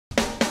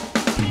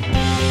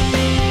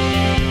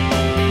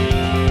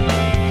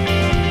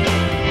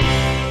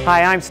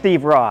Hi, I'm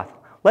Steve Roth.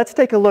 Let's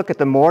take a look at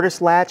the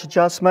mortise latch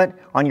adjustment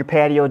on your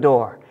patio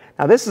door.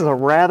 Now this is a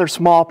rather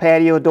small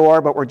patio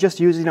door, but we're just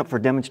using it for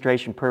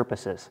demonstration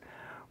purposes.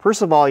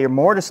 First of all, your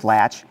mortise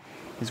latch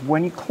is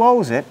when you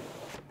close it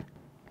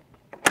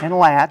and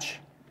latch.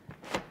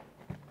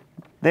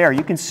 There,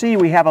 you can see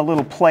we have a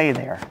little play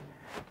there.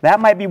 That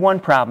might be one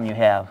problem you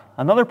have.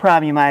 Another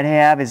problem you might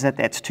have is that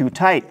it's too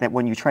tight, that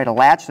when you try to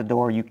latch the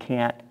door, you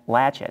can't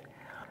latch it.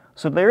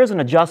 So there is an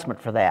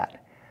adjustment for that.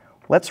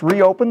 Let's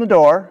reopen the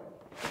door.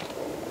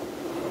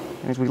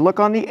 As we look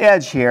on the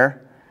edge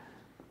here,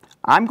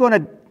 I'm going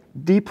to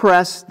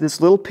depress this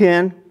little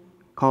pin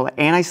called an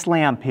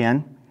anti-slam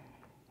pin,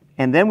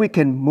 and then we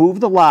can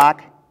move the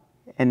lock,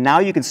 and now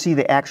you can see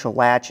the actual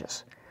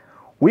latches.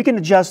 We can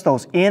adjust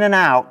those in and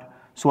out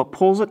so it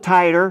pulls it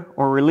tighter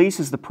or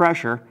releases the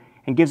pressure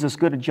and gives us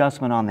good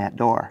adjustment on that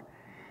door.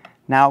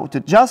 Now to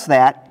adjust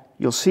that,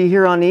 you'll see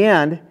here on the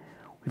end,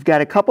 we've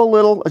got a couple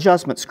little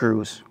adjustment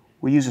screws.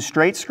 We use a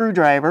straight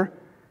screwdriver,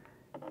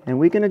 and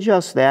we can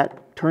adjust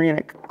that, turning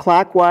it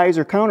clockwise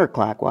or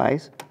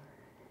counterclockwise,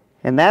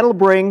 and that'll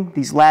bring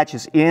these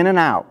latches in and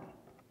out.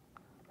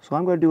 So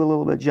I'm going to do a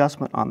little bit of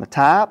adjustment on the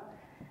top,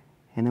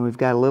 and then we've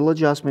got a little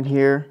adjustment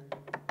here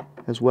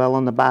as well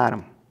on the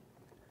bottom.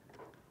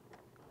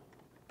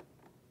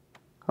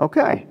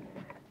 Okay,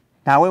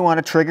 now we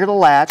want to trigger the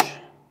latch,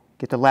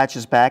 get the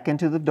latches back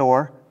into the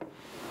door,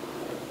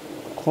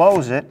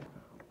 close it,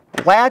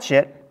 latch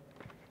it,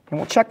 and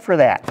we'll check for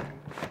that.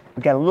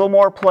 We've got a little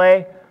more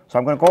play, so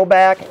I'm going to go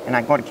back and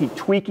I'm going to keep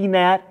tweaking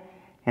that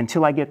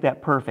until I get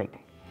that perfect.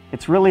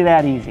 It's really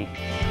that easy.